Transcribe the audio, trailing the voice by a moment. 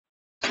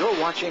You're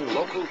watching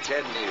Local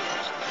 10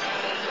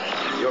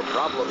 News, your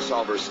problem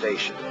solver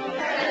station.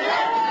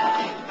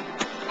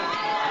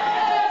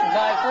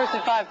 First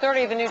at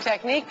 5:30, the new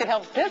technique that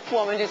helps this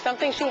woman do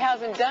something she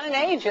hasn't done in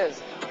ages.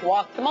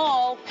 Walk the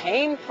mall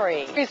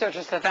pain-free.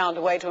 Researchers have found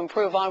a way to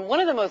improve on one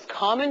of the most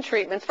common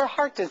treatments for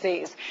heart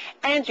disease.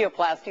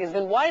 Angioplasty has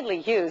been widely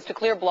used to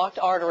clear blocked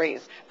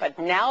arteries. But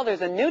now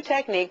there's a new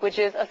technique which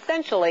is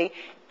essentially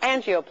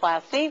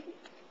angioplasty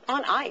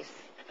on ice.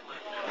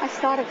 I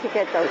started to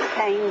get those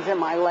pains in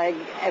my leg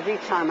every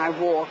time I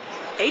walked.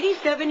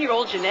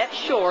 87-year-old Jeanette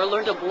Shore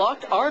learned a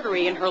blocked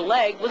artery in her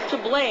leg was to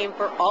blame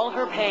for all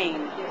her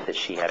pain. That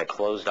she had a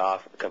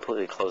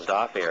completely closed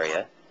off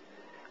area,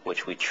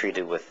 which we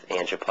treated with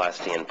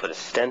angioplasty and put a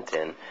stent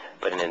in.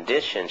 But in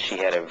addition, she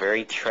had a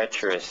very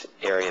treacherous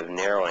area of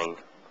narrowing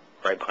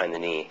right behind the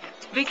knee.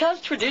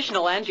 Because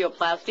traditional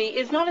angioplasty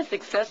is not as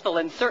successful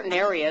in certain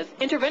areas,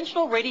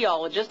 interventional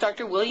radiologist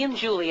Dr. William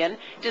Julian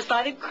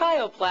decided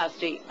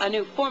cryoplasty, a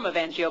new form of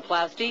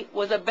angioplasty,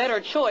 was a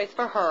better choice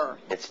for her.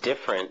 It's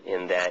different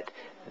in that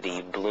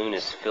the balloon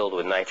is filled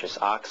with nitrous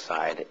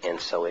oxide, and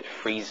so it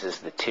freezes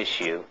the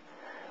tissue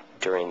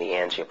during the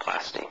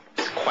angioplasty.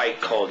 It's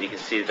quite cold. You can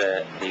see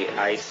the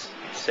ice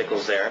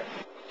sickles there.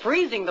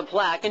 Freezing the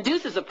plaque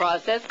induces a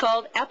process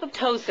called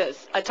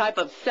apoptosis, a type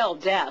of cell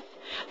death.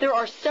 There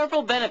are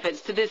several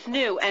benefits to this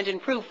new and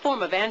improved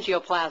form of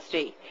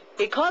angioplasty.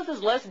 It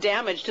causes less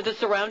damage to the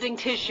surrounding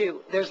tissue.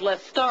 There's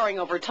less scarring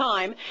over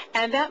time,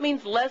 and that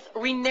means less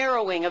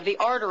re-narrowing of the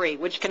artery,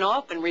 which can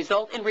often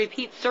result in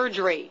repeat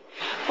surgery.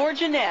 For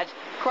Jeanette,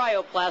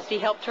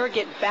 cryoplasty helped her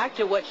get back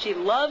to what she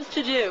loves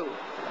to do,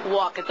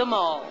 walk at the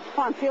mall.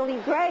 I'm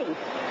feeling great.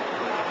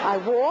 I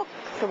walk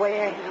the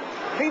way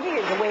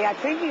I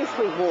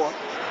previously walked,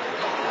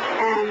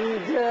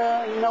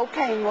 and no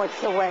pain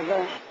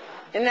whatsoever.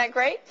 Isn't that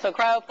great? So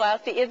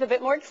cryoplasty is a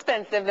bit more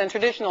expensive than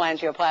traditional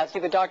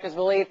angioplasty, but doctors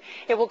believe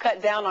it will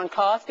cut down on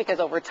costs because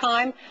over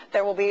time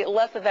there will be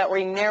less of that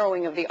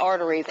re-narrowing of the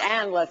arteries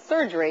and less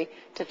surgery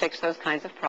to fix those kinds of problems.